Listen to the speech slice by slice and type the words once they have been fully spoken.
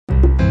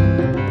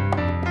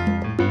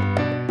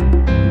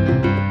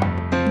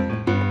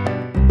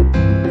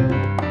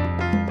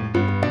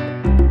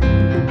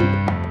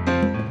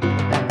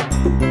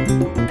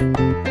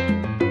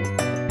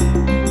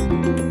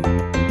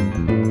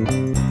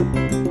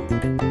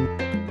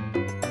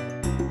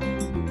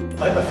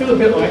I feel a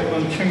bit like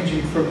I'm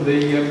changing from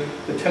the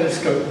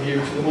telescope view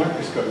to the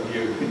microscope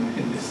view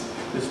in this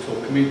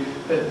talk. I mean,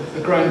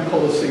 the grand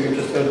policy we've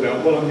just heard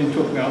about, what I've been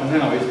talking about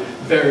now is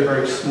very,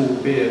 very small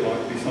beer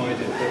like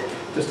beside it, but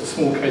just a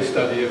small case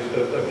study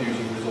of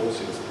using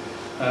resources.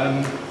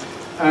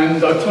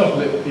 And I've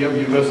titled it the Open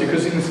University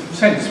because in a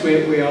sense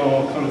we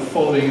are kind of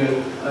following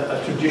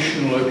a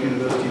traditional Open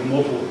University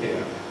model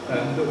here,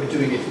 but we're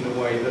doing it in a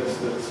way that's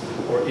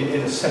or in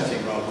a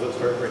setting rather, that's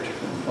very, very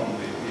different from the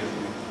OU.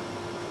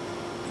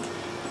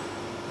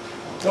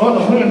 So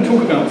what I'm going to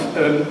talk about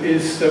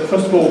is,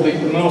 first of all, the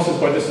Masters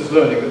by Distance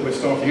Learning that we're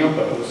starting up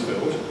at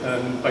Huddersfield,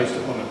 based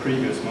upon a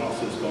previous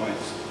Masters by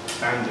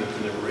standard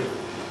delivery.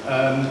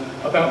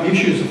 About the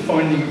issues of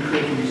finding and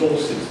creating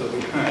resources that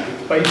we had.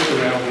 It's based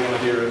around the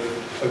idea of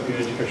open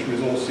education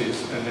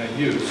resources and their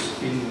use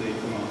in the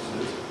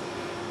Masters.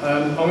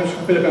 I'm going to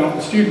talk a bit about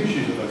the students'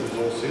 use of those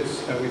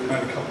resources. We've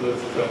had a couple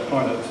of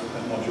pilot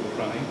modules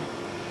running.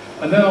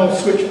 And then I'll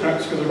switch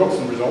perhaps, because I've got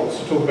some results,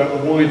 to talk about the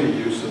wider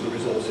use of the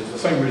resources. The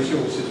same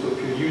resources that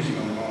we're using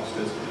on the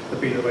Masters have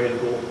been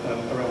available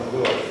around the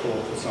world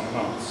for some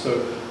months.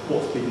 So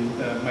what's been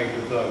made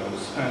of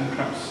those, and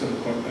perhaps some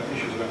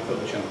issues about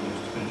further challenges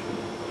to finish with.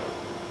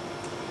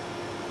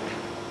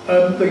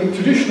 The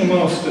traditional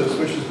Masters,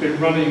 which has been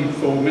running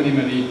for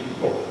many,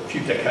 well, a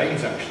few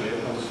decades actually at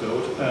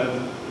Huddersfield,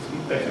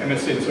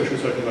 MSc in Social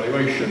Circle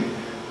Evaluation,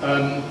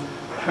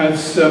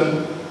 has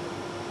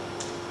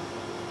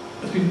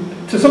been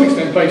to some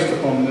extent based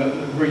upon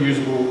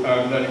reusable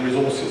learning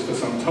resources for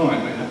some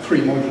time. It had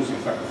 3 modules, in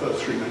fact, the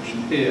first 3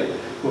 mentioned here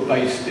were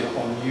based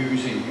on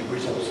using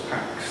resource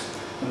packs.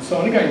 And so,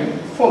 and again,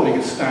 following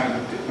a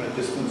standard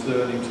distance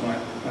learning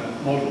type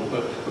model,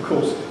 but of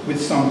course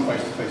with some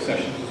face-to-face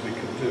sessions as we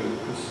could do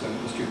because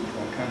the students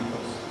were on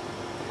campus.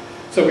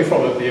 So we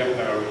followed the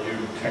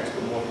OU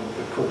textbook model,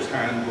 the course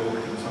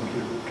handbook and some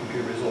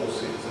computer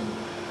resources.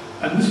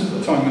 And this was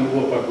the time when the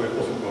World Wide Web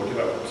wasn't well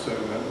developed, so we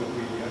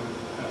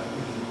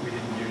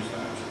didn't use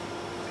that.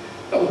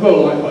 That was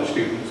well liked by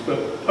students, but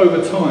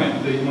over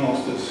time the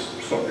Masters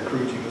stopped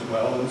recruiting as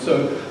well, and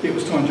so it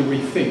was time to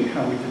rethink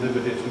how we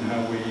delivered it and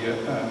how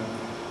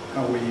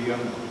we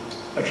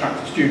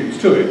attracted students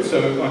to it.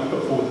 So I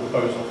put forward the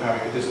proposal of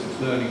having a distance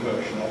learning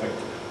version of it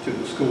to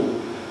the school,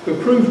 who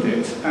approved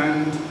it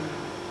and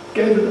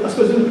gave it, I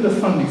suppose, a little bit of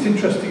funding. It's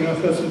interesting,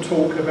 I've heard some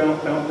talk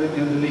about the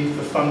need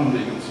for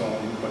funding and so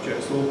on in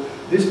projects. Well,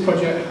 this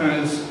project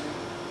has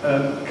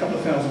a couple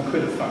of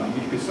 £1,000 of funding,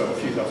 you could say a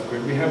few thousand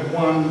quid. We have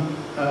one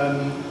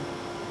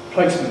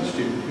placement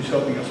student who's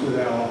helping us with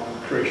our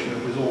creation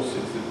of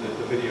resources,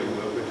 the video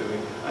work we're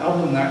doing. And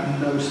other than that,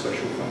 no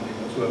special funding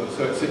whatsoever.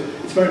 So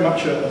it's very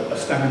much a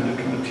standard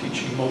kind of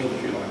teaching model,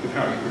 if you like, of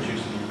how you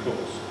produce a new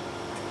course.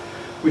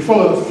 We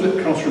follow the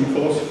flipped classroom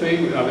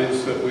philosophy, that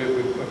is that we're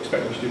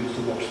expecting students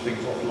to watch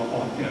things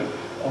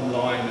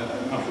online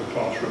out of the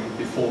classroom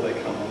before they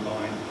come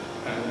online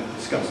and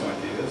discuss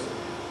ideas.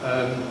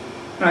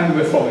 And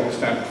we're following a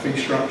standard fee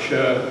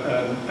structure,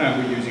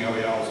 and we're using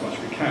OERs as much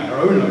as we can.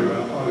 Our own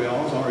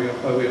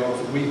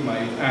OERs that we've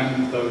made,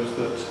 and those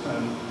that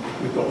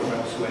we've got from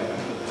elsewhere.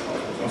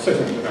 I'll say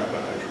something about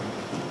that later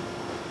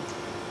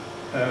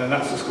on.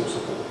 That's the school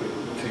support with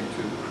the team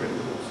to create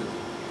resources.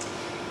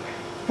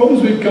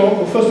 Problems we've got,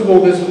 well, first of all,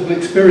 there's the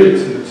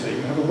experience in the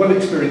team. We have a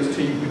well-experienced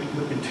team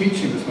who've been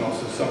teaching this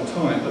Masters for some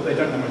time, but they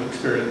don't have much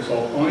experience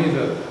of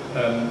either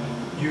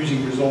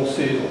using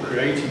resources or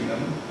creating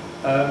them,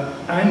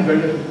 and very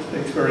little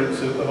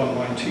experience of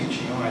online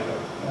teaching either.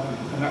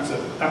 And that's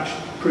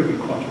actually proving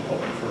quite a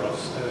problem for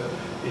us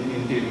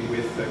in dealing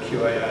with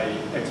QAA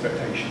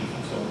expectations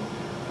and so on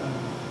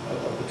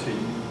of the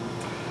team.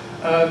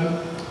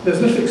 There's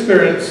little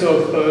experience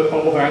of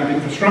and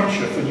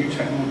infrastructure for new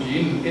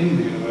technology in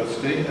the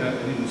university and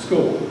in the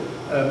school.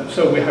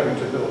 So we're having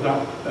to build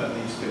up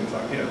these things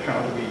like,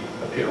 how do we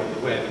appear on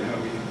the web and how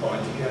do we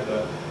combine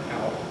together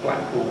our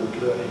Blackboard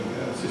learning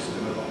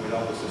system along with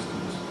other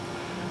systems.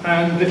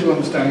 And little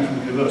understanding from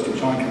the university,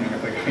 which I'm coming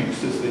up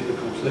against as the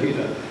course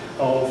leader,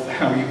 of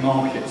how you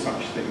market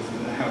such things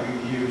and how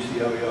you use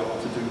the OER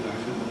to do that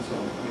and so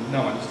on. I mean,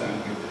 no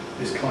understanding of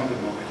this kind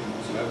of marketing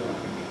whatsoever, I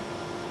think.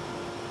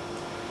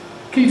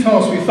 Key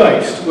tasks we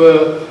faced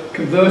were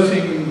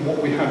converting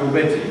what we had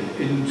already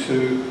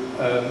into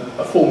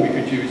a form we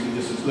could use in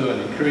distance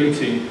learning,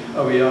 creating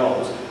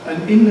OERs,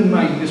 and in the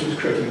main this was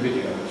creating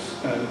videos.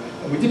 And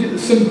we did it the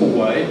simple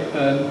way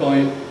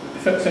by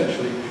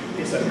essentially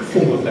it's a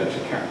form of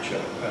lecture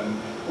capture,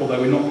 although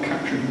we're not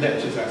capturing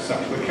lectures as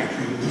such, we're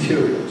capturing the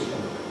materials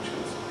from the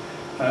lectures.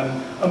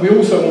 And we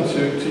also want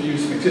to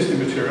use some existing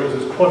materials.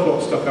 There's quite a lot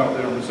of stuff out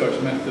there on research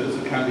methods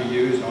that can be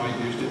used, and I've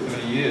used it for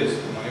many years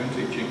in my own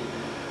teaching.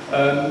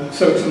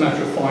 So it's a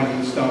matter of finding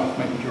the stuff,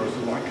 making sure it's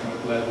the right kind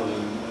of level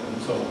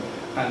and so on,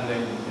 and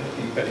then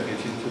embedding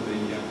it into the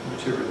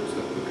materials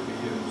that could be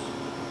used.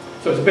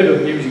 So it's a bit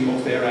of using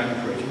what's there and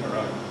creating our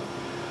own.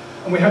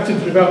 And we have to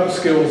develop the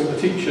skills of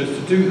the teachers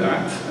to do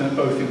that,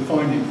 both in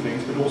finding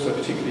things, but also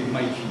particularly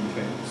making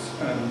things.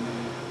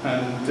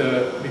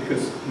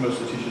 Because most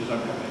of the teachers don't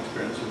have any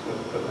experience of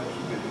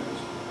making videos.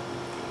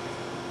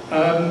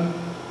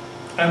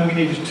 And we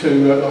needed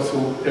to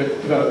also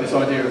develop this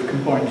idea of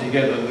combining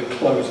together the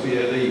closed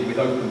VLE with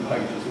open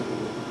pages that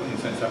will, in a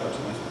sense,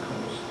 advertise the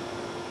course.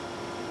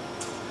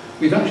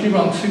 We've actually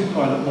run 2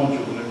 pilot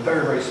modules on a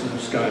very, very small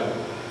scale.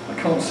 I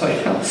can't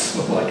say how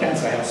small, I can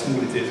say how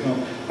small it is,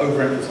 and I'll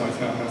overemphasise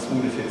how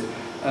small it is.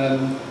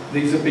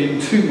 These have been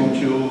 2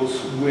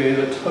 modules with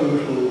a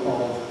total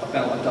of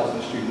about a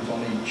dozen students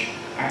on each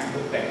at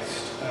the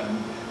best,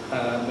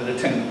 but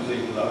attendance was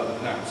even lower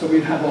than that. So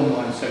we've had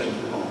online sessions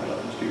with half a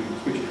dozen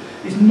students, which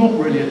is not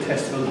really a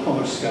test of a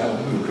large-scale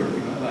MOOC or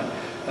anything like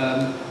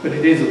that, but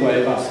it is a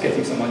way of us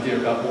getting some idea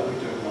about what we're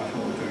doing right and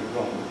what we're doing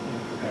wrong in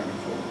preparing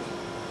for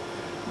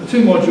it. The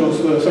 2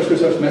 modules were social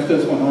research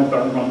methods, one I've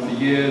run for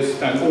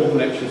years, and all the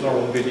lectures are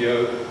on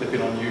video. They've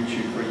been on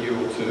YouTube for a year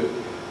or 2.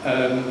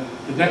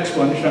 The next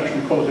one,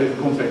 introduction to qualitative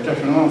and quantitative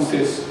data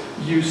analysis,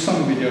 used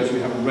some videos we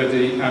have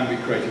already, and we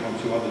created 1 or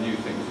 2 other new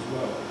things as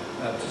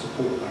well to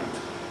support that,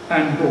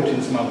 and brought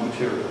in some other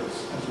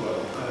materials as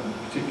well.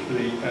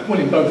 Particularly, well,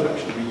 in both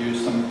actually, we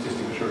used some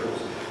existing materials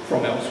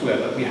from elsewhere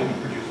that we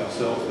haven't produced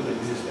ourselves, but that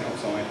exist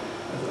outside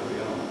as early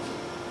art.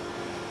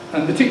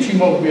 And the teaching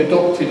model we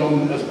adopted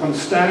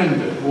as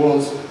standard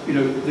was, you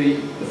know, the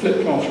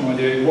flipped classroom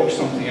idea: watch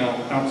something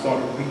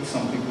outside, or read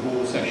something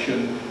before the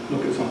session,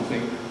 look at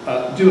something,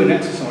 do an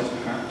exercise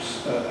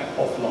perhaps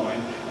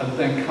offline, and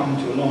then come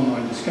to an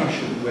online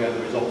discussion where the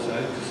results of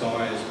an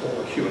exercise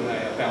or a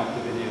Q&A about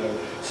the video,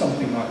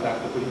 something like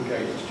that that would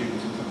engage the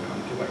students in some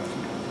kind of debate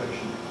and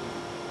conversation.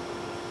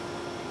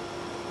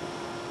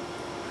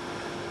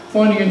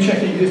 Finding and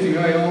checking existing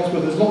ARs,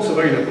 well, there's lots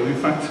available. In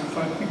fact,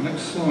 I think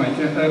next slide,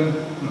 no,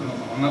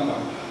 not on that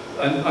one.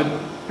 And I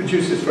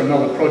produced this for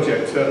another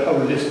project, a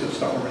whole list of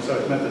stuff on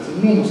research methods,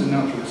 enormous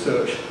amount of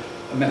research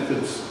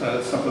methods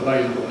stuff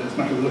available. It's a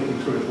matter of looking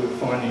through it, we're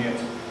finding it,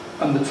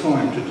 and the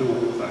time to do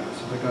all of that.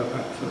 So if I go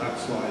back to that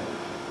slide.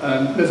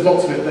 There's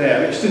lots of it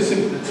there. It's just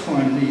simply the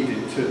time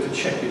needed to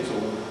check it's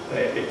all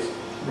there, it's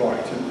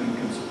right, and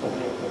can support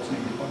what's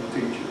needed by the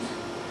teachers.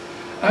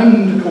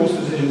 And, of course,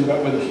 decisions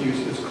about whether to use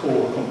it as core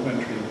or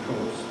complementary in the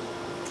course.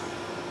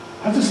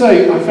 I have to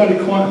say, I found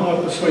it quite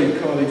hard to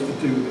persuade colleagues to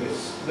do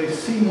this. They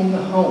seem, on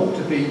the whole,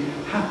 to be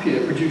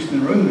happier producing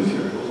their own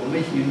materials or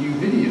making a new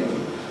video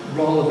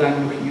rather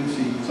than looking and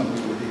seeing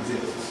something that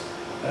exists.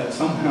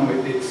 Somehow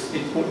it's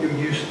what you're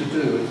used to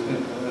do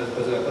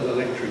as a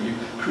lecturer. You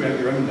create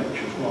your own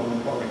lectures rather than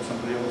borrowing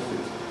somebody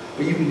else's.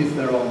 But even if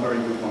there are very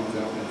good ones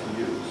out there to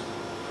use.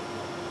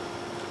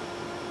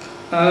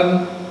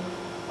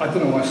 I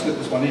don't know why I slipped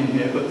this one in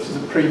here, but this is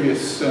a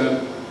previous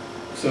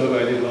survey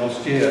I did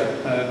last year.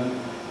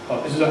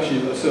 This is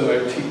actually a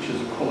survey of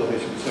teachers of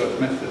qualitative research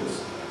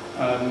methods.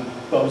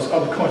 But I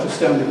was quite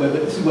astounded where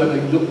this is where they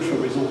looked for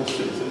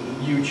resources.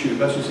 And YouTube,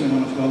 as you've seen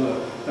in one or 2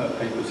 other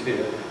papers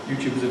here,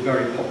 YouTube is a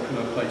very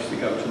popular place to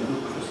go to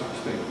look for such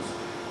things.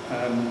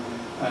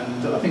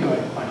 And I think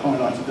I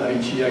highlighted the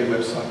HEA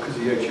website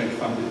because the HEA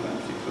funded that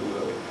particular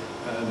work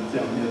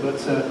down here. But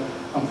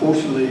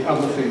unfortunately,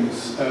 other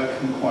things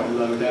can quite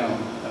low down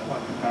by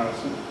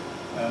comparison.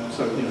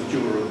 So, you know,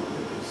 Durham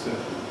is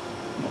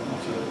not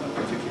a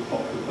particularly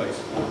popular place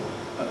for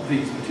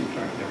these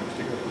particular academics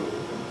to go to look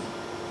for things.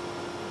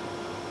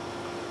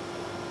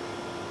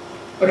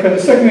 Okay, the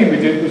second thing we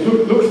did was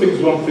look for things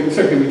was one thing. The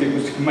second thing we did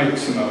was to make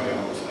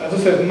scenarios. As I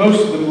said,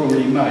 most of them were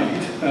already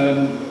made,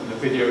 the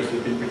videos that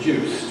had been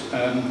produced,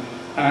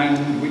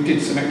 and we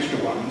did some extra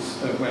ones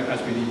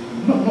as we needed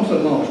them, not a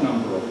large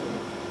number of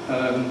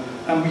them.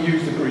 And we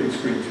used the green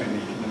screen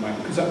technique in the main,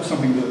 because that was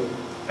something that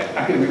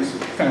academics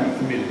found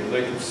familiar.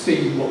 They could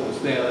see what was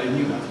there, they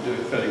knew how to do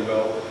it fairly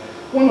well.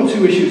 1 or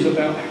 2 issues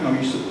about how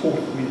you support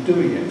them in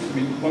doing it. I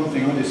mean, one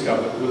thing I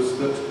discovered was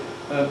that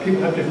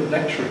people have different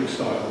lecturing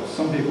styles.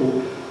 Some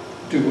people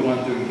do what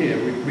I'm doing here,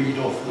 read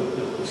off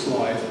the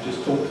slides and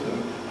just talk to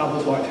them.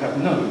 Others like to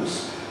have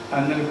notes.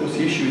 And then, of course,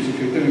 the issue is if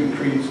you're doing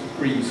green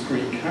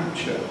screen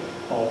capture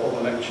of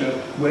a lecture,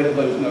 where do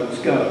those notes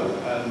go?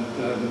 And,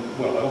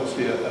 well,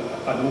 obviously an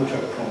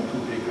auto prompt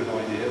would be a good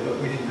idea, but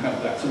we didn't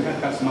have that. So we had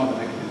to have some other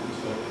mechanisms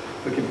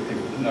for giving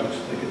people the notes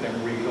that they could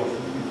then read off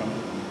in front of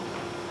them.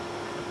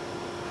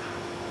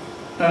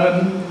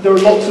 There are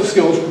lots of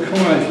skills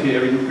required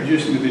here in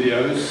producing the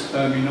videos.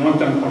 You know, I've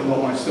done quite a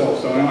lot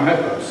myself, so I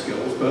have those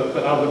skills, but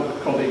other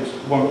colleagues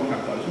won't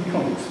have those. And you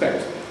can't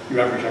expect your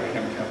average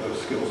academic to have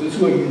those skills. This is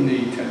where you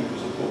need technical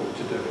support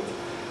to do it.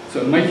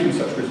 So making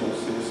such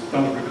resources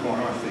does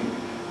require, I think,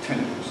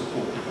 technical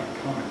support of that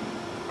kind.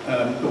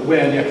 But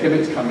where the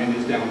academics come in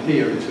is down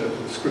here in terms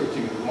of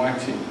scripting and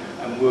writing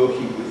and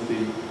working with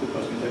the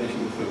person who's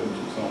editing the films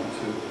and so on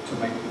to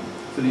make them.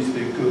 So there needs to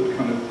be a good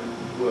kind of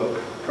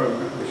work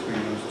program between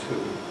those 2.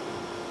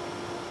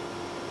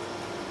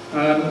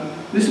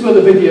 This is where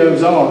the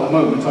videos are at the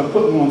moment. I've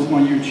put them onto my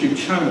YouTube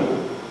channel.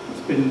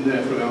 It's been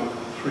there for about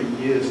 3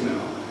 years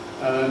now.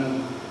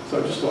 So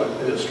I just thought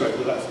I'd illustrate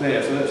that that's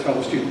there. So that's how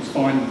the students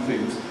find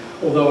things.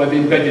 Although I've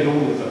embedded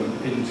all of them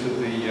into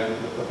the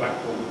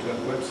Blackboard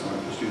website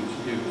for students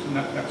to use, and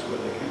that's where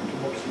they came to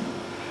watch them.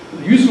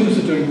 The usefulness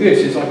of doing this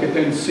is I could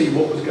then see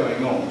what was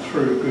going on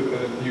through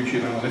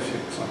YouTube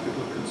analytics. I could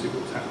look and see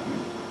what was happening.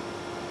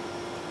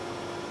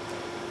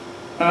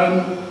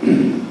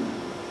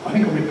 I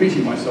think I'm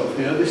repeating myself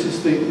here. This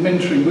is the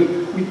mentoring.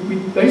 We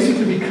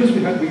basically, because we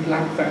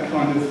lacked that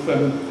kind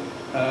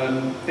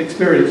of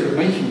experience of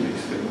making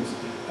these things,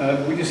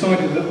 we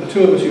decided that the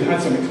two of us who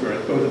had some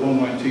experience, both of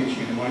online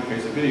teaching and in my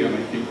case of video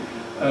making,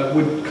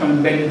 would kind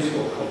of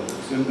mentor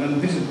colleagues. And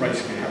this is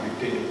basically how we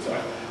did it.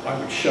 I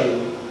would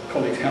show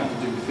colleagues how to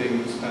do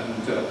things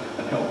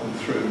and help them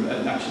through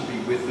and actually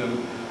be with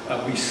them.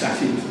 We sat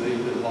into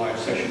the live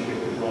session with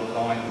people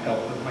online and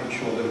helped them make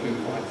sure they were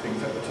doing the right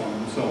things at the time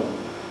and so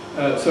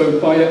on. So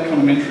by that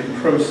kind of mentoring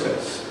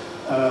process,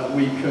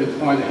 we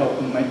could either help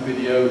them make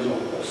videos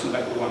or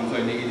select the ones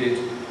they needed,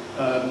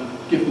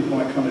 give them the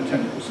right kind of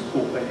technical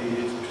support they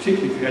needed,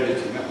 particularly for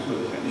editing. That was where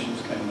the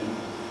technicians came in.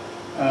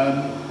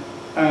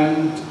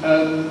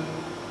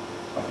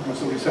 I think I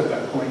already said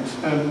that point.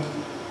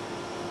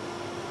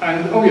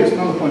 And oh yes,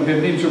 another point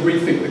here, need to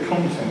rethink the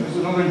content. This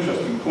is another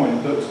interesting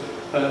point that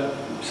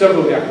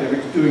several of the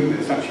academics doing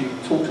this actually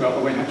talked about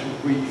the way they had to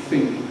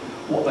rethink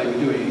what they were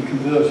doing in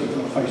converting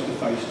from a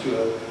face-to-face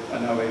to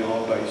an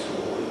OER-based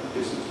or a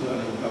distance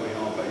learning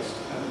OER-based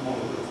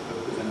model of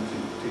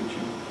presenting,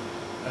 teaching.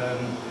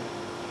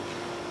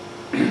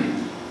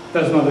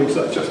 There's another,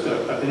 just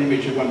an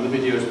image of one of the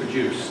videos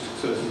produced.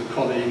 So this is a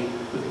colleague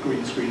with a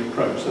green screen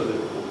approach, so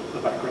the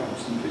background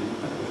simply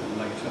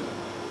later,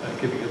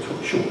 giving a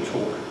short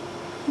talk.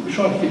 We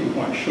tried to keep it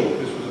quite short.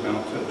 This was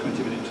about a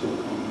 20-minute talk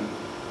on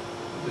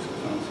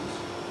distance answers.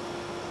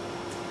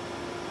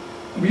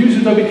 We used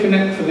Adobe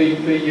Connect for the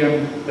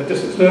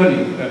distance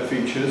learning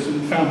features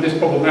and found this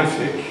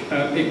problematic.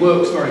 It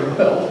works very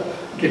well,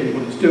 given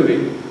what it's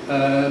doing,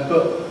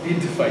 but the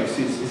interface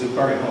is a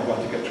very hard one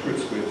to get to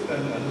grips with,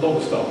 and a lot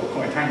of staff were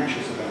quite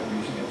anxious about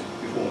using it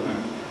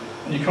beforehand.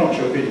 And you can't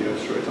show videos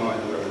through it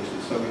either, where it is,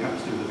 so we had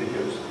to do the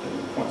videos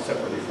quite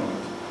separately from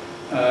it.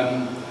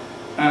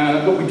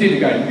 But we did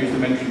again use the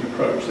mentoring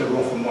approach. There were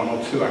often one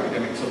or two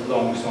academics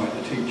alongside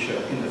the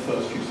teacher in the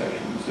first few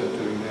sessions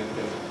doing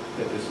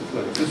their distance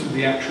learning. This was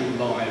the actual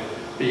live,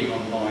 being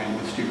online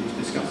with students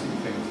discussing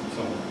things and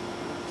so on.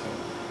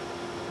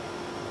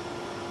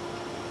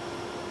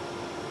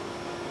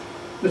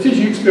 The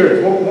teaching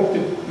experience, what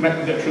did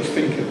lecturers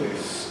think of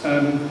this?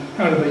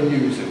 How did they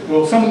use it?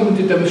 Well, some of them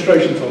did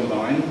demonstrations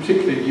online,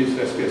 particularly the use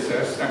of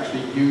SPSS,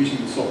 actually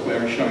using the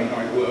software and showing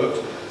how it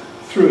worked.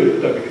 Through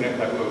Adobe Connect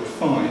that worked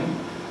fine.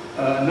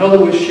 Another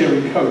was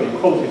sharing coding,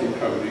 qualities of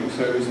coding,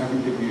 so it was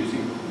having people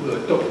using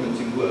Word, documents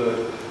in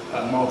Word,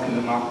 marking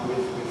them up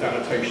with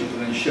annotations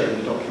and then sharing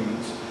the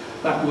documents.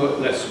 That worked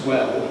less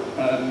well.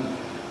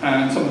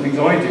 And some of the things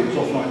I did was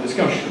offline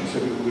discussion, so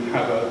people would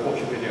have watch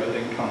a video and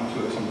then come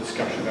to some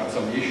discussion about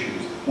some of the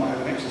issues, might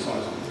have an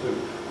exercise to do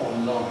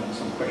online,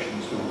 some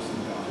questions to ask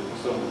them about it and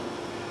so on.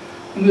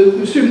 And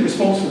the student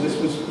response to this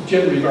was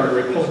generally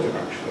very, very positive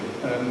actually.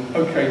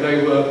 Okay,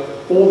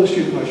 all the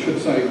students I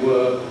should say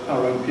were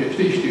our own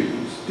PhD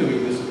students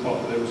doing this as part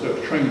of their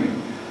research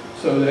training,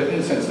 so they're in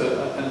a sense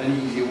an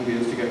easy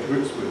audience to get to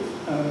grips with.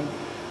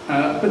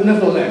 But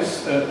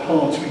nevertheless,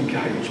 hard to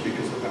engage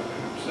because of that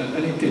perhaps,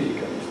 and it did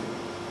engage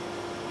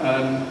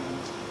them.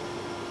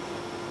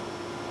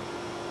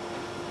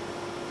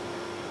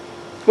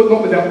 But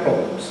not without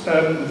problems.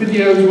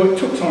 Videos, well, it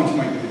took time to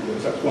make the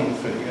videos, that's one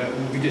thing.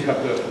 We did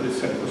have this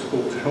technical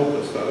support to help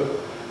us though.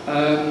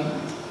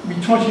 We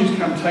tried to use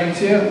campaigns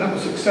here, and that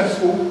was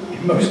successful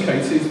in most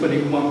cases, but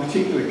in one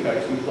particular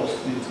case we lost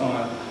an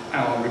entire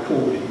hour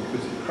recording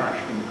because it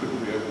crashed and we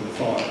couldn't reopen the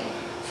file.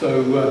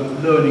 So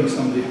learning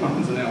some of the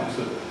ins and outs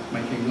of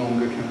making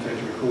longer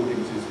Camtasia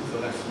recordings is a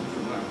lesson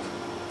from that.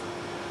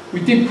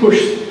 We did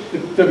push the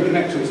Adobe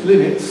Connect to its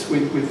limits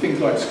with things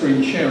like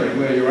screen sharing,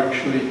 where you're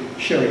actually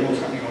sharing what's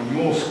happening on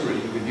your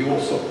screen with your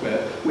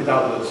software with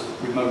others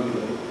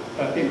remotely.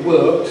 It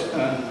worked,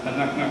 and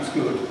that's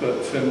good,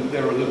 but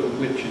there are little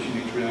glitches you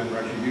need to remember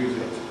as you use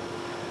it.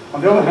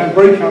 On the other hand,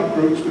 breakout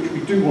groups, which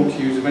we do want to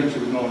use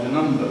eventually with larger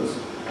numbers,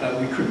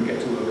 we couldn't get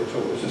to work at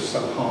all. It was just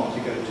so hard to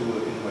get it to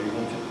work in the way you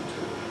wanted it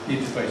to. The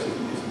interface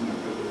isn't that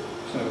good,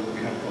 so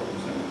we had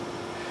problems there.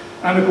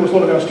 And of course, a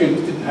lot of our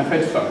students didn't have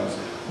headphones.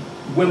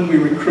 When we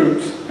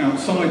recruit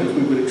outsiders,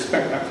 we would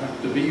expect that to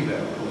have to be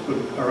there, of course,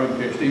 but our own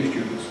PhD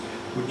students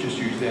would just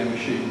use their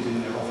machines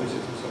in their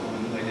offices and so on,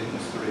 and they didn't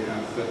necessarily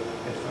have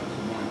headphones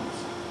and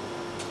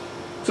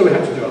mics. So we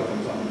had to do other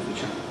things like use the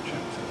chat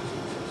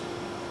services.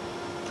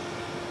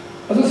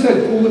 As I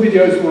said, all the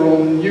videos were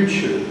on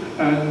YouTube,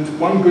 and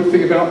one good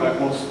thing about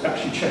that was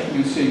actually checking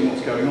and seeing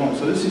what's going on.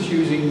 So this is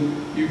using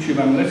YouTube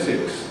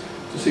analytics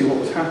to see what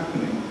was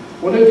happening.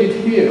 What I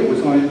did here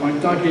was I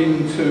dug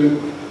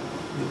into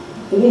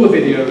all the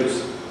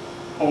videos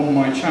on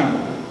my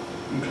channel,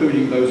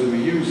 including those that we're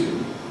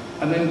using,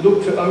 and then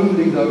looked at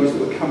only those that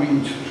were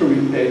coming through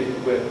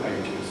embedded web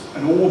pages.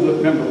 And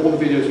remember, all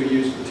the videos we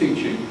used for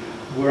teaching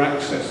were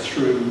accessed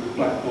through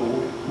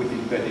Blackboard with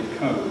embedded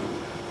code.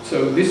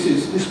 So this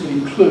will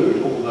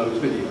include all those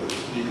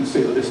videos. You can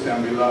see the list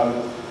down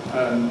below.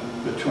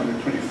 the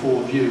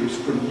 224 views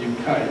from the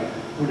UK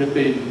would have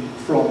been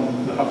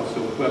from the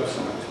Huddersfield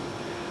website.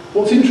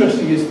 What's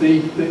interesting is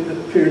the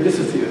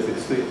periodicity of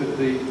this,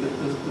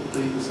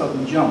 the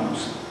sudden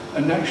jumps.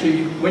 And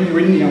actually, when you're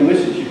in the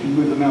analytics, you can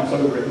move the mouse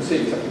over it and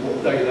see exactly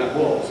what day that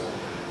was.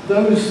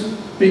 Those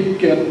big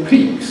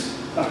peaks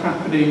are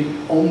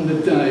happening on the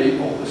day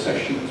of the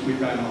sessions we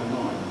ran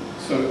online.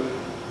 So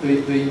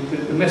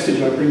the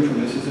message I bring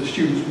from this is that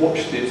students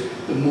watched it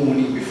the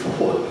morning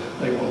before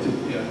they wanted,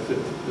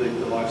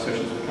 the live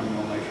sessions were coming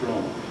on later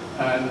on.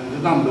 And the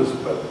numbers,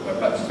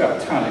 that's about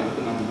tally with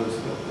the numbers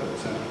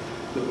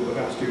that were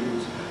about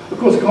students. Of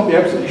course, I can't be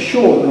absolutely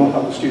sure that there aren't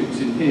other students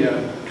in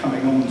here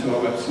coming on to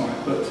our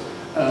website, but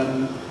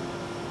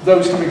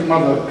those coming from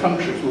other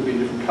countries will be in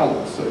different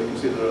colours, so you can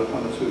see there are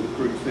one or two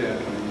groups there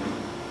coming in.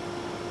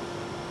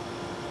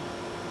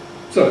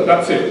 So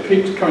that's it.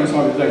 Peaks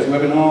coincide with today's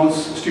webinars.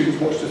 Students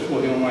watched us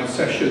for the online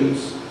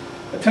sessions.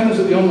 Attendance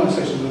at the online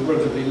sessions was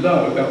relatively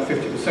low, about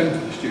 50%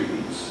 of the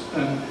students.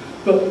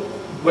 But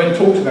when we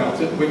talked about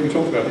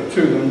it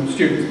to them,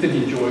 students did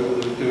enjoy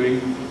what they were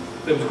doing.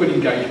 There was good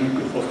engagement,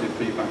 good positive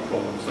feedback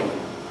from them, and so on.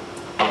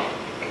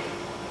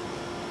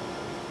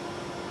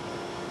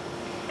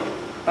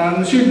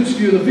 And the students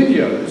view the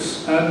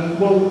videos, and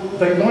well,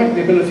 they like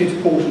the ability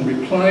to pause and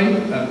replay.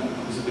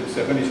 There's a bit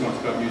said many times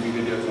about using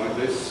videos like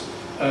this.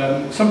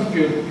 Some of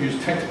you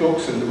used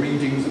textbooks and the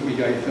readings that we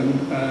gave them,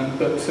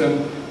 but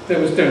there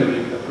was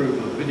generally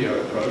approval of the video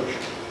approach.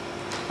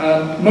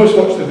 Most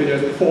watched the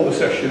videos before the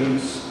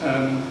sessions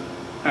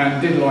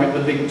and did like the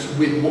links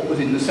with what was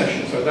in the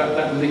session. So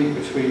that link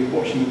between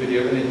watching the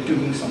video and then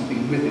doing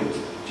something with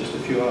it just a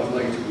few hours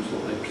later was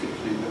what they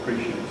particularly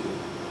appreciated.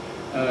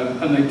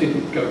 And they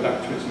didn't go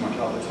back to it so much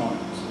other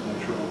times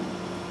later on.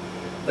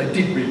 They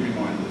did read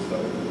reminders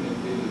though,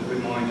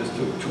 reminders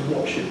to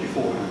watch it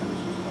beforehand.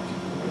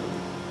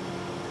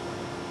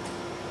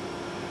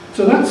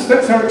 So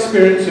that's our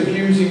experience of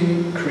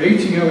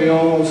creating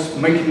OERs,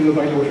 making them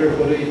available to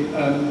everybody.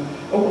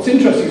 What's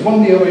interesting is one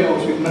of the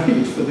OERs we've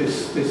made for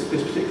this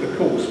particular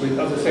course,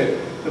 as I said,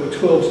 there were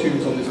 12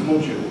 students on this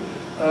module,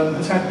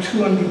 has had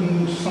 200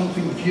 and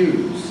something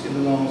views in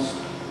the last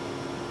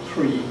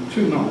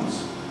 2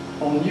 months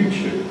on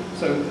YouTube.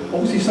 So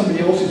obviously somebody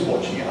else is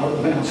watching it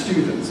other than our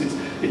students.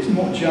 It's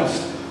not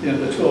just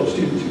the 12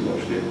 students who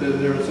watched it,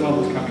 there are some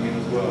others coming in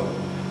as well.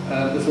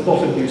 There's a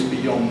lot of use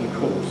beyond the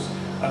course.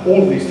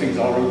 All of these things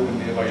are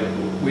openly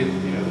available with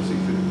the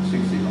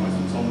CC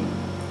license on them.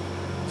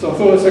 So I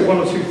thought I'd say one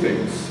or two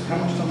things. How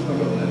much time have I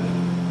got left?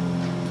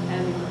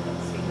 We've got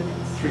 3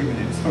 minutes. 3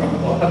 minutes. All right,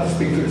 well, I'll have to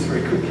speak through this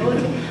very quickly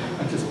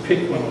and just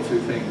pick one or two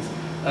things.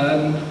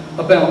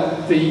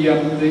 About the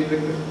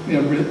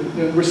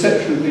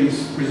reception of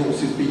these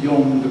resources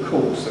beyond the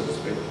course, so to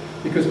speak.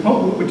 Because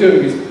part of what we're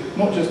doing is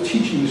not just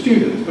teaching the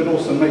students, but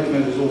also making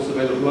those resources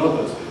available to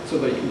others so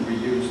they can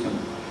reuse them.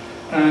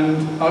 And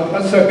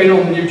as I say, I've been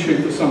on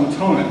YouTube for some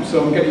time,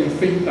 so I'm getting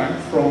feedback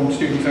from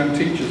students and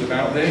teachers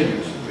about their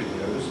use of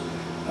videos.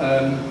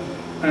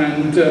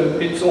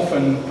 It's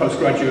often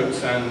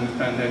postgraduates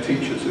and their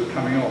teachers who are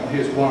coming on.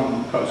 Here's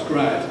one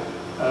postgrad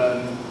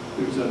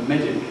who's a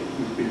medic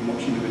who's been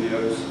watching the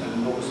videos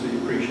and obviously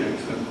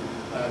appreciates them.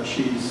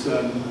 She's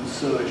a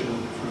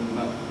surgeon from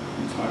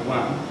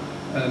Taiwan.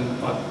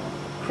 I've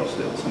crossed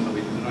out some of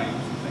the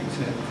names and things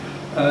here.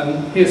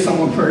 Here's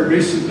someone very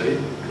recently,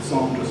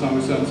 Cassandra,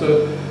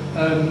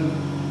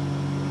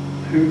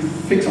 who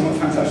thinks I'm a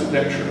fantastic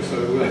lecturer, so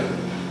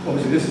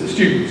obviously this is a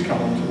student who's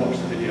come on to watch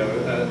the video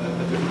at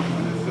a different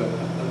kind of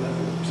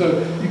level. So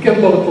you get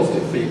a lot of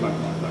positive feedback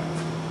like that.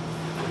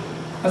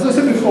 As I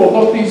said before, a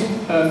lot of these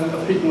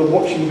people are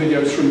watching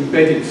videos through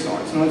embedded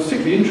sites, and it's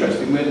particularly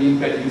interesting where the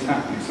embedding is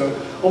happening. So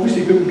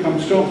obviously people can come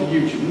straight to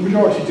YouTube, and the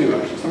majority do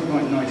actually, something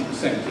like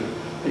 90% of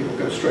people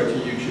go straight to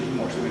YouTube and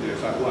watch the videos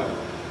that way.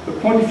 But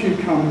quite a few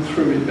come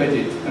through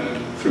embedded,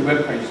 through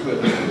web pages where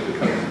the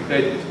code is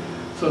embedded.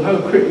 So I'll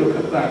have a quick look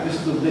at that. This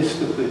is a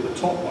list of the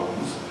top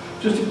ones.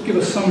 Just to give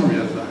a summary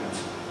of that.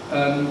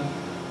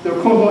 There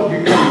are quite a lot of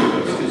UK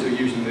universities who are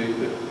using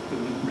the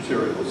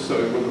materials.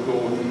 So Robert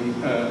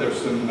Gordon, there's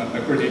some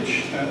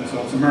British,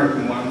 some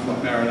American ones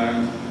like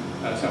Maryland,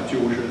 South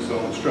Georgia and so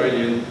on,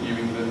 Australian, New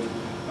England,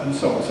 and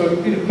so on. So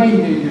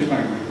mainly English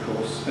language, of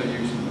course, they're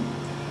using them.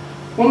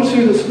 One or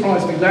two that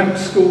surprised me, Lamp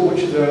School,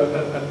 which is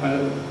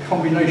a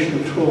combination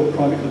of 12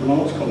 private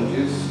liberal arts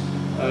colleges,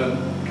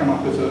 come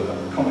up as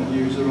a common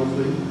user of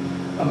the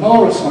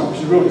Amara site, which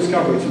is a real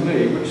discovery to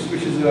me,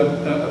 which is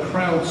a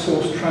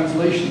crowdsourced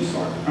translation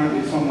site.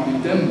 Apparently someone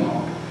in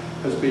Denmark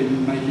has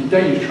been making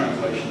Danish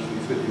translations of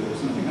these videos,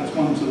 and I think that's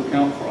one to look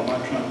out for. I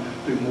might try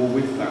and do more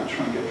with that,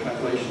 try and get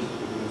translations of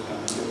the videos down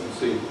and get them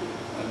seen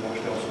and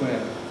watched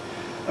elsewhere.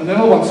 And the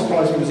other one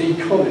surprised me was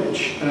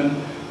eCollege.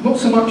 Not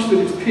so much that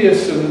it's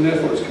Pearson and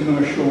therefore it's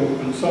commercial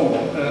and so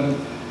on.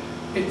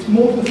 It's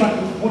more the fact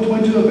of what do I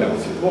do about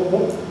it?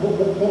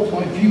 What's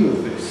my view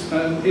of this?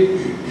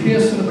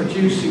 Pearson are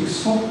producing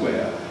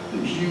software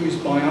that's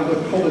used by other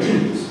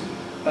colleges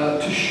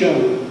to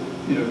show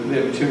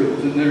their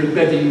materials, and they're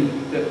embedding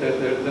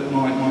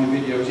my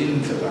videos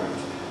into that.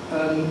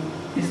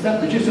 Is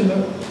that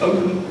legitimate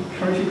open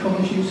Creative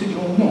Commons usage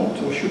or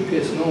not? Or should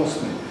Pearson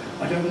ask me?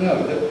 I don't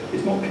know.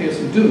 It's not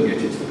Pearson doing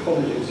it, it's the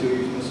colleges who are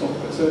using the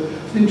software. So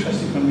it's an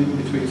interesting kind of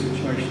in-between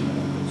situation there.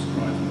 That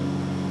surprised me.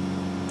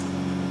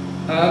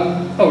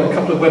 A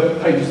couple of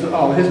web pages that,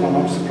 here's one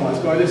I'm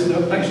surprised by.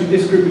 Actually,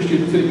 this group of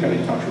students did get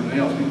in touch with me,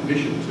 asked me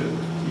permission to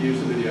use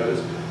the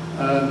videos.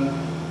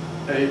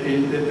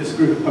 This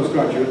group of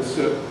postgraduates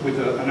with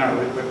an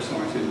Arabic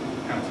website in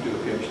how to do a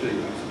PhD,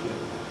 basically.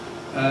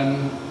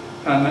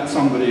 And that's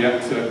somebody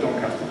at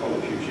Doncaster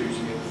College who's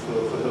using it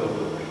for her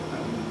work.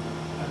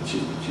 And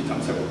she's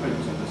done several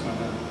papers on this, I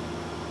know.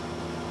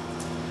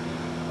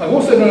 I've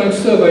also done a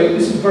survey.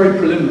 This is very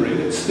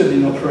preliminary, it's still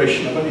in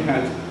operation. I've only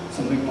had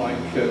something like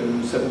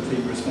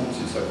 17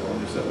 responses so far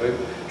on this survey,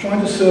 trying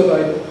to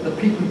survey the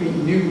people who've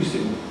been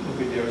using the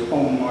videos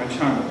on my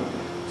channel.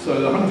 So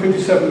the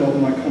 157 of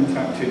them I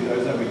contacted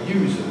as they were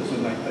users,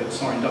 and they'd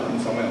signed up in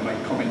some way and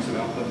made comments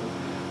about them.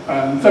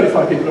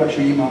 35 people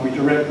actually emailed me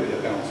directly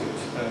about it,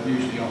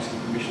 usually asking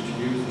permission to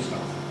use the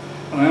stuff.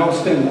 And I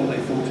asked them what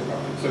they thought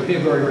about it. So here,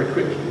 very, very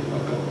quickly,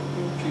 I've got a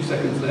few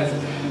seconds left.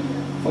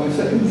 5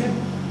 seconds? 2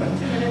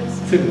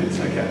 minutes. 2 minutes,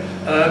 okay.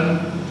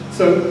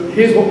 So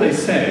here's what they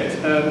said,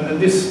 and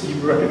this, you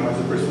recognise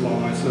the Bristol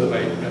Online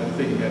Survey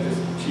thing there,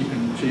 just cheap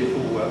and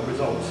cheerful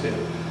results here.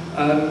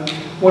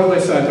 What do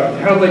they say about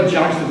it? How do they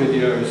judge the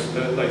videos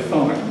that they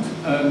find?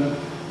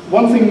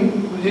 One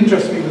thing that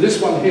interested me with this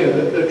one here,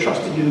 the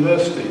Trusted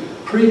University,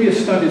 previous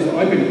studies that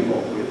I've been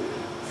involved with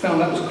found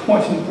that was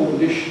quite an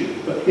important issue,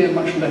 but here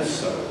much less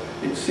so.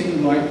 It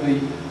seemed like the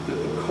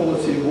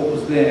quality of what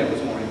was there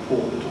was more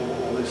important,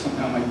 or they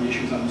somehow made the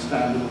issues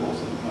understandable or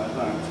something like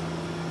that.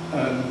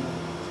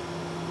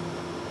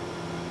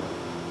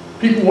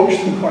 People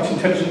watched them quite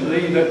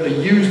intelligently, that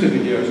they used the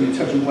videos in an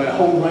intelligent way, a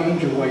whole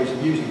range of ways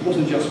of using it. It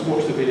wasn't just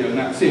watch the video and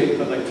that's it,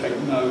 but they take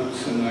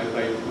notes and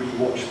they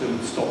re-watch them,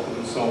 stop them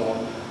and so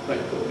on. They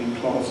put them in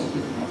classes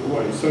in different other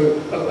ways. So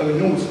an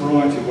enormous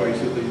variety of ways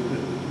that the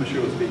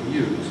material is being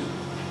used.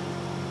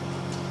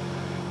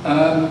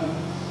 I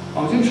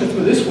was interested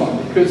with this one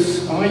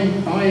because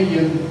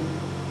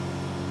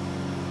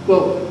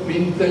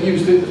they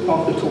used it as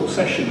part of the talk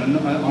session, and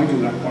I do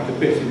that quite a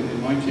bit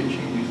in my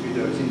teaching, use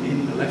videos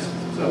in the lessons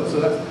as well, so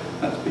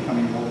that's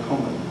becoming more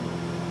common.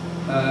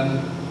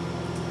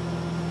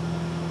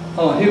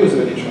 Here was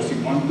an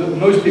interesting one, that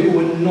most people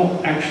were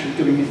not actually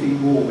doing anything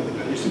more with it,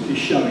 they're simply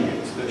showing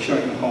it, they're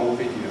showing the whole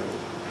video,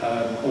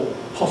 or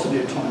possibly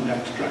a timed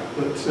extract,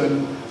 but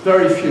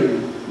very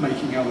few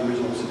making other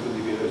resources for the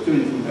videos,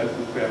 doing anything about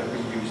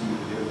reusing the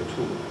videos at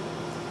all.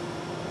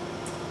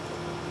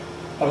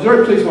 I was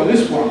very pleased by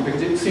this one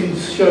because it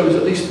shows,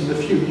 at least in the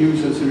few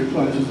users who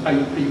replied, there's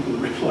 8 people who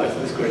replied to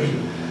this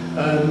question,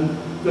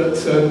 that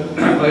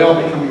they are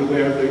becoming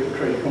aware of the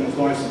Creative Commons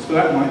license, but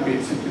that might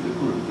be simply the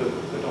group that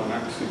I'm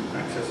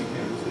accessing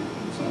here as the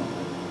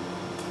example.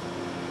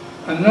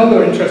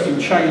 Another interesting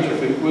change, I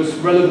think, was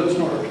relevance,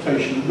 not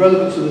reputation.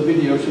 Relevance of the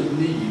video to the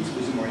needs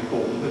was more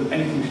important than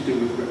anything to do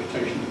with the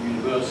reputation of the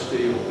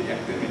university or the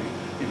academic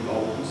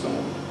involved and so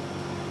on.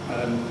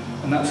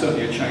 And that's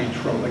certainly a change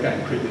from,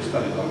 again, previous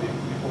studies I've been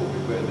involved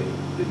with where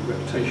the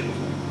reputation was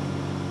made.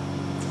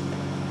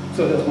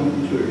 So that's my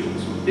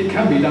conclusions. It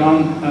can be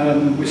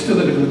done. We're still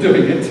in the middle of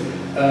doing it.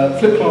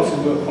 Flip classes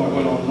work quite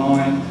well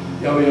online.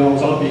 The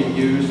OERs are being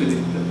used, and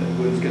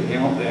the word's getting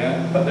out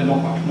there, but they're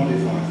not much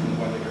modified from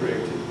the way they're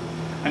created.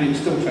 And it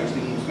still takes an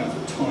enormous amount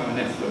of time and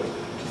effort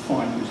to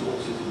find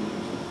resources and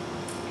use them.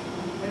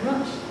 Thank you very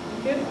much.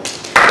 Thank you.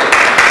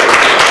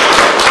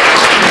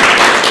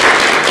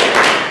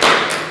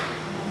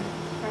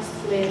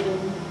 Firstly, the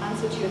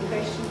answer to your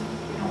question,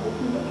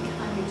 open, but we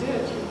can do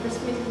it. You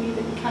persuaded me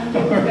that we can do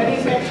it very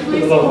effectively.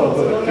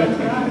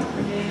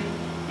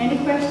 Any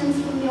questions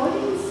from the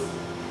audience?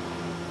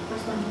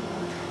 First one.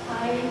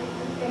 Hi,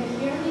 can you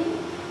hear me?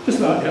 Just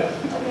that, yeah.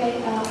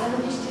 Okay, I'm a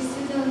PhD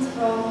student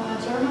from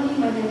Germany.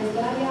 My name is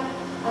Daria.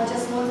 I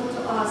just wanted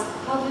to ask,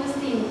 how do you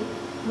think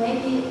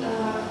maybe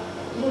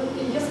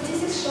your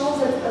statistics shows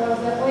that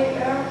the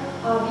OER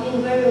are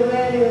being very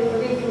rarely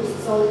reused,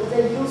 so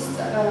they're used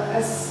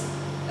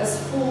as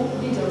full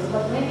videos,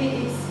 but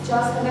maybe it's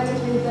just connected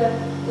with the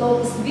low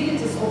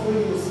possibilities of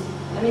reuse.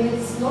 I mean,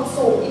 it's not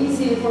so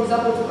easy, for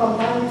example, to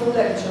combine 2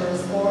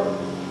 lectures, or,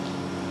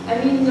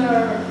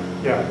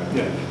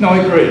 Yeah. No, I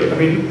agree. I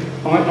mean,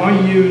 I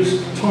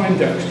use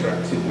timed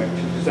extracts in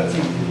lectures, because that's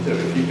something to do.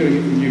 If you're doing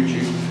it from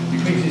YouTube, you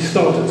can easily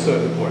start at a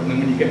certain point, and then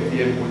when you get to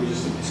the end point, you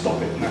just simply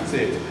stop it, and that's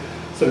it.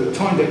 So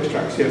timed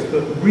extracts, yes,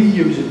 but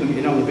reusing them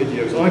in other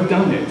videos. I've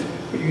done it,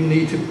 but you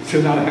need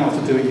to know how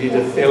to do it. You need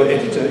a film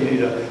editor, you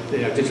need a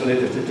digital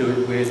editor to do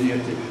it with, you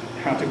need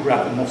how to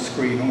grab them off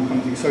screen, all kinds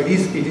of things. So it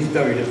is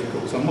very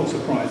difficult. So I'm not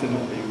surprised they're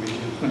not being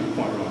reused. You're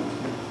quite right.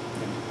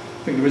 Yeah.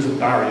 I think there is a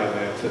barrier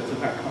there to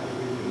that kind of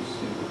reuse.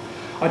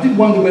 I did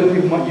wonder whether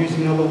people might use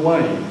it in other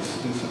ways.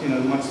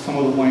 Like some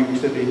other way in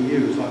which they're being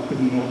used, like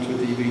putting them onto a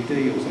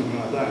DVD or something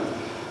like that.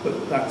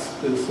 But there's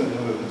certainly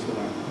no evidence for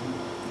that.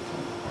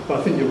 But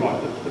I think you're right,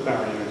 that the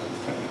barrier is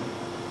technical.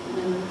 And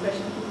then the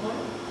question from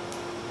Laura.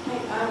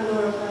 Hi, I'm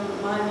Laura from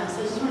Minas.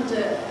 I just wanted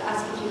to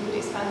ask if you could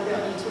expand a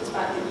bit on, you talked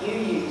about that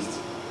you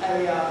used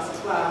OERs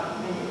as well,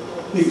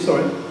 maybe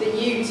Sorry?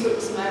 that you took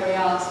some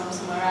OERs from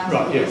somewhere else.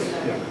 Right, yes, so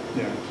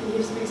yeah. Can you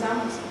give some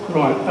examples of what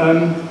Right,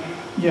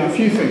 yeah, a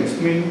few things.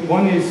 I mean,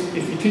 one is,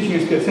 if you're teaching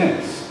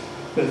SPSS,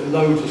 there's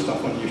loads of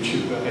stuff on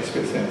YouTube about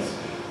SPSS.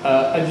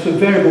 And it's a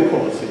variable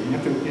quality. You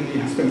have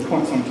to spend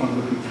quite some time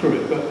looking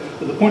through it. But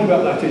the point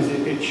about that is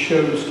it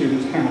shows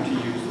students how to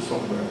use the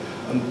software.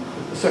 And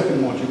the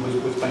second module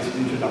was basic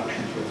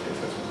introduction to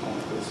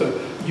SPSS.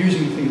 So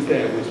using things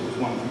there was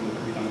one thing that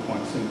could be done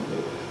quite simply.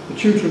 The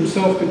tutor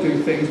himself could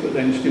do things, but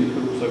then students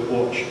could also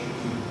watch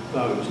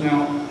those.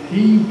 Now,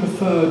 he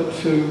preferred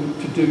to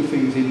do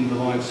things in the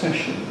live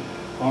session.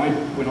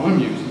 When I'm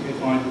using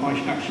it, I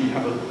actually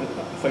have a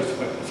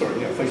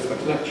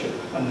face-to-face lecture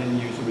and then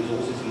use the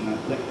resources in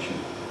that lecture.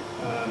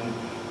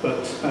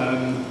 But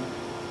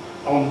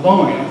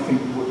online, I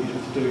think what you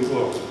have to do,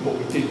 well, what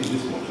we did in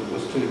this module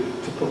was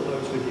to put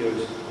those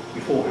videos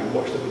beforehand,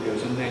 watch the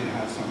videos, and then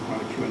have some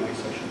kind of Q&A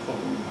session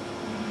following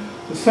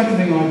that. The second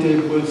thing I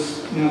did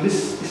was, now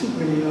this isn't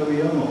really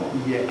OER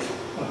yet,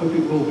 I hope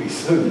it will be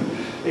soon.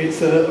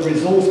 It's a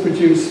resource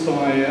produced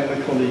by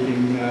a colleague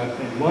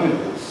in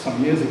Wales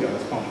some years ago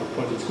as part of a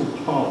project. It's called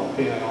PAILE,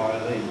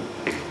 P-A-I-L-E,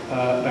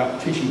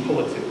 about teaching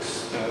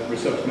politics,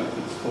 research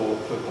methods for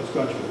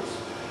postgraduates.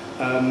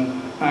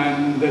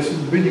 And there's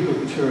some really good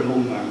material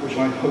on that, which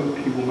I hope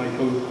he will make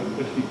open,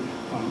 but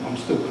I'm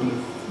still kind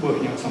of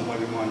working out some way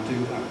we might do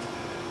that.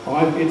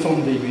 It's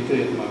on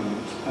DVD at the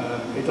moment.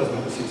 It doesn't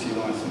have a CC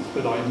license,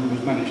 but I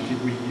managed to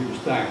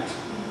reuse that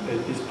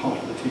as part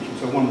of the teaching.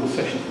 So one of the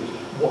sessions was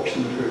watch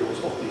the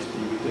materials of this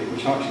DVD,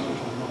 which I actually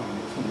put online,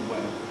 it's on the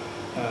web.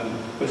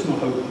 But it's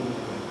not open on the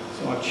web,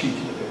 so I've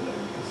cheated a bit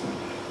there.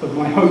 But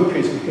my hope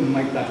is we can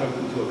make that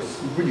open as well, because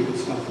there's some really good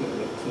stuff there,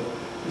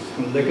 this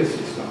kind of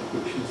legacy stuff,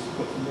 which has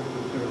got some very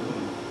good material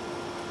in it.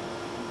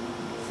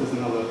 So there's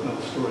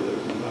another story there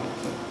about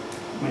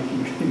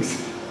making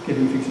things,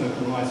 giving things an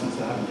open license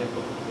that haven't yet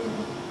got it.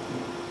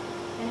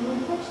 Any more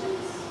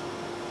questions?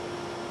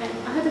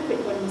 I had a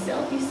quick one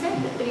myself. You said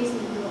that the reason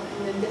you brought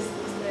in the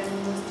distance learning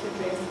was to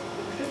address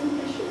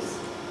recruitment issues.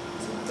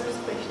 So my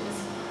first question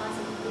is, has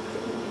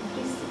recruitment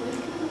increased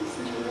significantly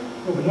since you were?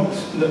 Well, we're not,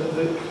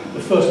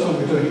 the first time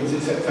we're doing it is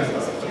in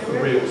September, for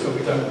real, so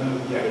we don't know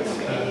yet.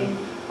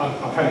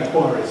 I've had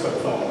inquiries so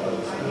far, but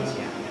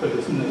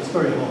it's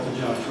very hard to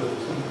judge whether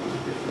it's going to make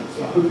a difference.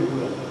 So I hope it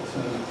will. But,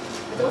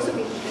 I'd also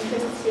be interested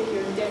to see if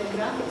your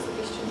demographics of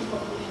your student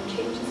population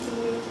changes to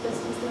move to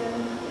distance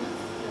learning.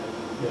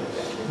 yes.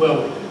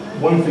 Well,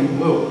 one thing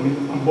will, I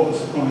mean, what I was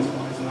surprised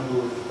by is the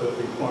number of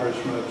inquiries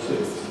from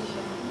overseas,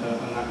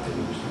 and that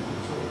didn't respond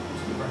at all.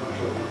 It's very much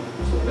like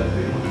that. So they're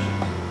very much.